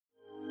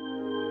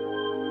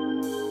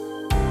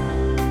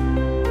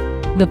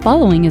The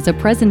following is a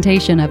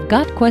presentation of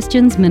Got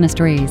Questions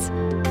Ministries.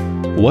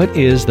 What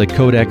is the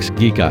Codex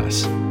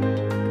Gigas?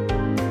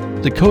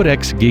 The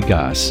Codex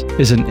Gigas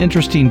is an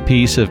interesting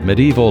piece of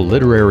medieval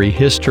literary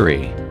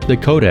history. The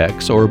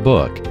codex, or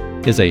book,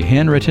 is a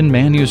handwritten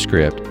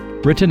manuscript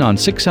written on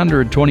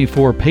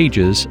 624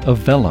 pages of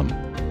vellum.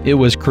 It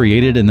was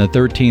created in the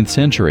 13th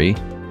century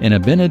in a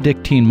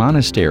Benedictine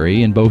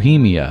monastery in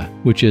Bohemia,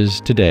 which is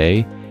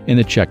today in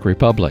the Czech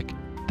Republic.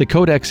 The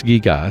Codex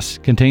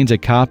Gigas contains a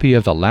copy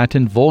of the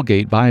Latin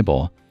Vulgate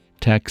Bible,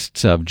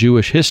 texts of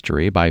Jewish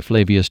history by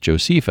Flavius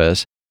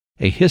Josephus,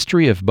 a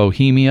history of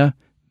Bohemia,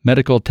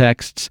 medical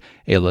texts,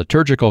 a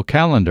liturgical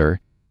calendar,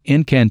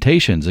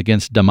 incantations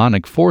against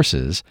demonic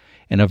forces,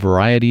 and a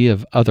variety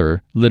of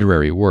other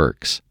literary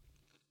works.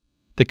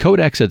 The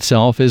codex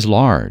itself is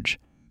large,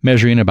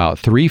 measuring about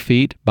 3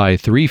 feet by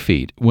 3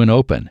 feet when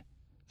open.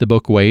 The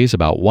book weighs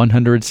about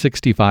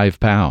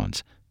 165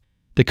 pounds.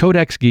 The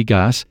Codex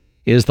Gigas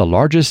is the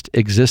largest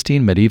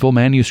existing medieval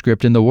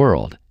manuscript in the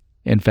world.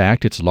 In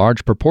fact, its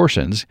large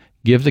proportions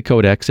give the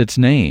codex its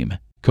name.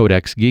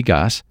 Codex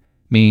Gigas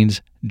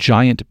means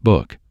giant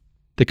book.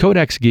 The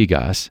Codex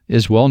Gigas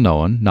is well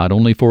known not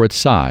only for its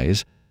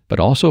size, but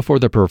also for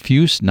the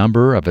profuse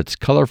number of its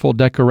colorful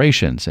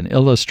decorations and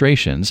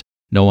illustrations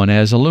known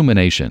as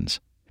illuminations.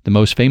 The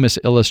most famous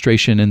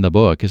illustration in the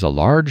book is a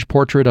large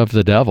portrait of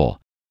the devil,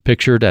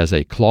 pictured as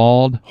a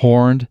clawed,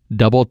 horned,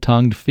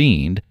 double-tongued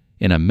fiend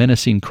in a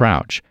menacing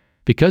crouch.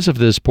 Because of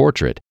this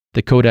portrait,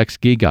 the Codex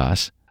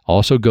Gigas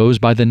also goes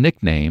by the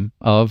nickname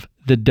of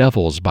the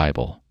Devil's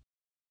Bible.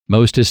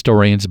 Most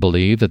historians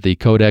believe that the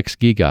Codex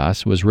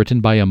Gigas was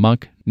written by a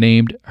monk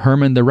named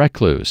Herman the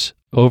Recluse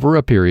over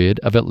a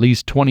period of at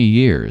least 20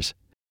 years.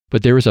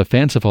 But there is a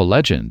fanciful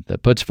legend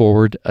that puts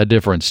forward a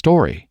different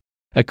story.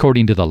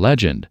 According to the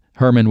legend,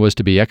 Herman was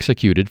to be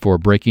executed for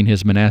breaking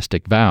his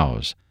monastic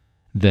vows.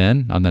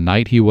 Then, on the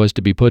night he was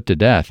to be put to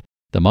death,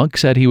 the monk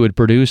said he would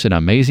produce an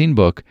amazing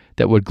book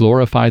that would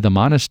glorify the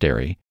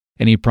monastery,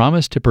 and he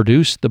promised to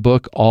produce the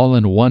book all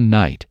in one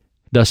night.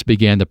 Thus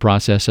began the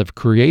process of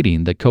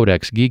creating the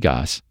Codex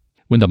Gigas.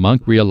 When the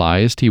monk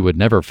realized he would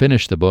never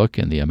finish the book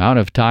in the amount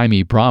of time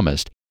he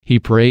promised, he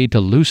prayed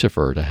to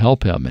Lucifer to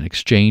help him in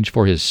exchange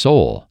for his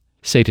soul.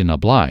 Satan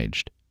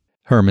obliged.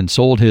 Herman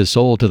sold his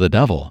soul to the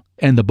devil,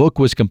 and the book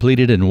was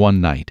completed in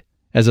one night.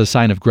 As a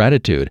sign of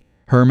gratitude,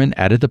 Herman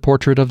added the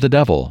portrait of the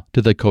devil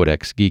to the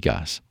Codex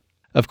Gigas.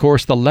 Of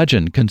course, the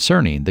legend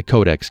concerning the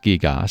Codex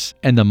Gigas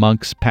and the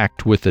monk's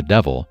pact with the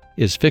devil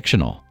is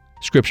fictional.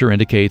 Scripture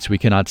indicates we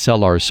cannot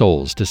sell our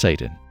souls to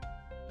Satan.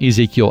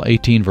 Ezekiel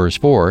 18 verse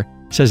 4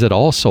 says that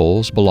all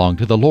souls belong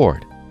to the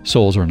Lord.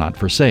 Souls are not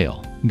for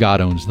sale. God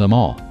owns them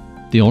all.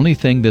 The only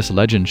thing this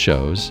legend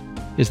shows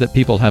is that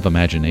people have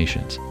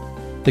imaginations.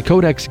 The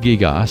Codex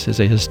Gigas is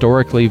a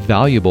historically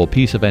valuable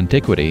piece of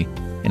antiquity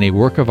and a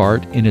work of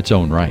art in its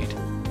own right.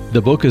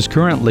 The book is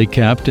currently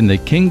kept in the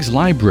King's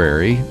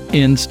Library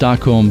in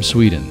Stockholm,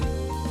 Sweden.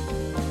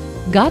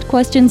 Got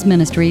Questions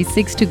Ministries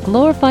seeks to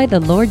glorify the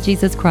Lord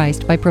Jesus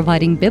Christ by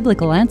providing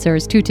biblical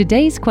answers to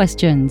today's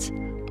questions.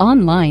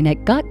 Online at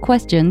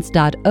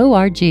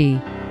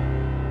gotquestions.org.